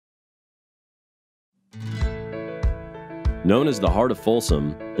Known as the heart of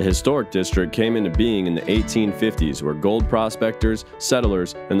Folsom, the historic district came into being in the 1850s, where gold prospectors,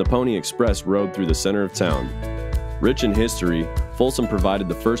 settlers, and the Pony Express rode through the center of town. Rich in history, Folsom provided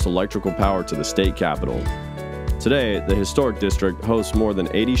the first electrical power to the state capital. Today, the historic district hosts more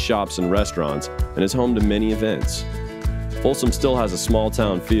than 80 shops and restaurants and is home to many events. Folsom still has a small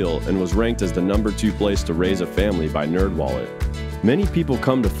town feel and was ranked as the #2 place to raise a family by NerdWallet. Many people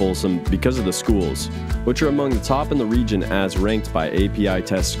come to Folsom because of the schools, which are among the top in the region as ranked by API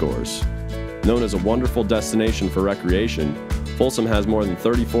test scores. Known as a wonderful destination for recreation, Folsom has more than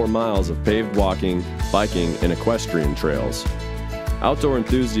 34 miles of paved walking, biking, and equestrian trails. Outdoor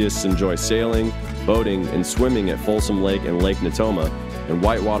enthusiasts enjoy sailing, boating, and swimming at Folsom Lake and Lake Natoma, and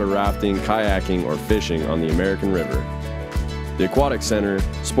whitewater rafting, kayaking, or fishing on the American River. The Aquatic Center,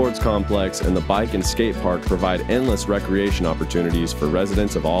 Sports Complex, and the Bike and Skate Park provide endless recreation opportunities for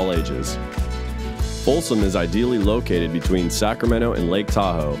residents of all ages. Folsom is ideally located between Sacramento and Lake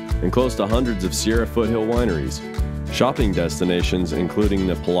Tahoe and close to hundreds of Sierra Foothill wineries. Shopping destinations including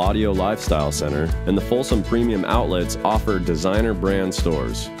the Palladio Lifestyle Center and the Folsom Premium Outlets offer designer brand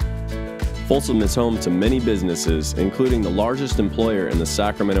stores. Folsom is home to many businesses, including the largest employer in the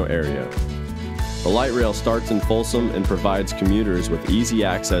Sacramento area. The light rail starts in Folsom and provides commuters with easy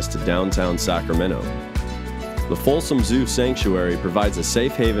access to downtown Sacramento. The Folsom Zoo Sanctuary provides a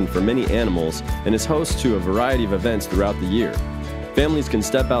safe haven for many animals and is host to a variety of events throughout the year. Families can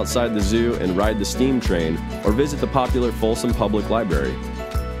step outside the zoo and ride the steam train or visit the popular Folsom Public Library.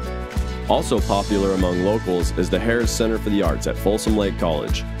 Also popular among locals is the Harris Center for the Arts at Folsom Lake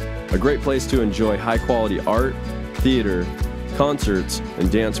College, a great place to enjoy high-quality art, theater, concerts,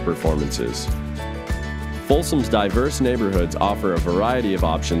 and dance performances. Folsom's diverse neighborhoods offer a variety of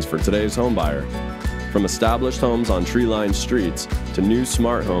options for today's homebuyer, from established homes on tree-lined streets to new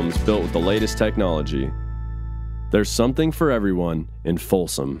smart homes built with the latest technology. There's something for everyone in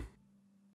Folsom.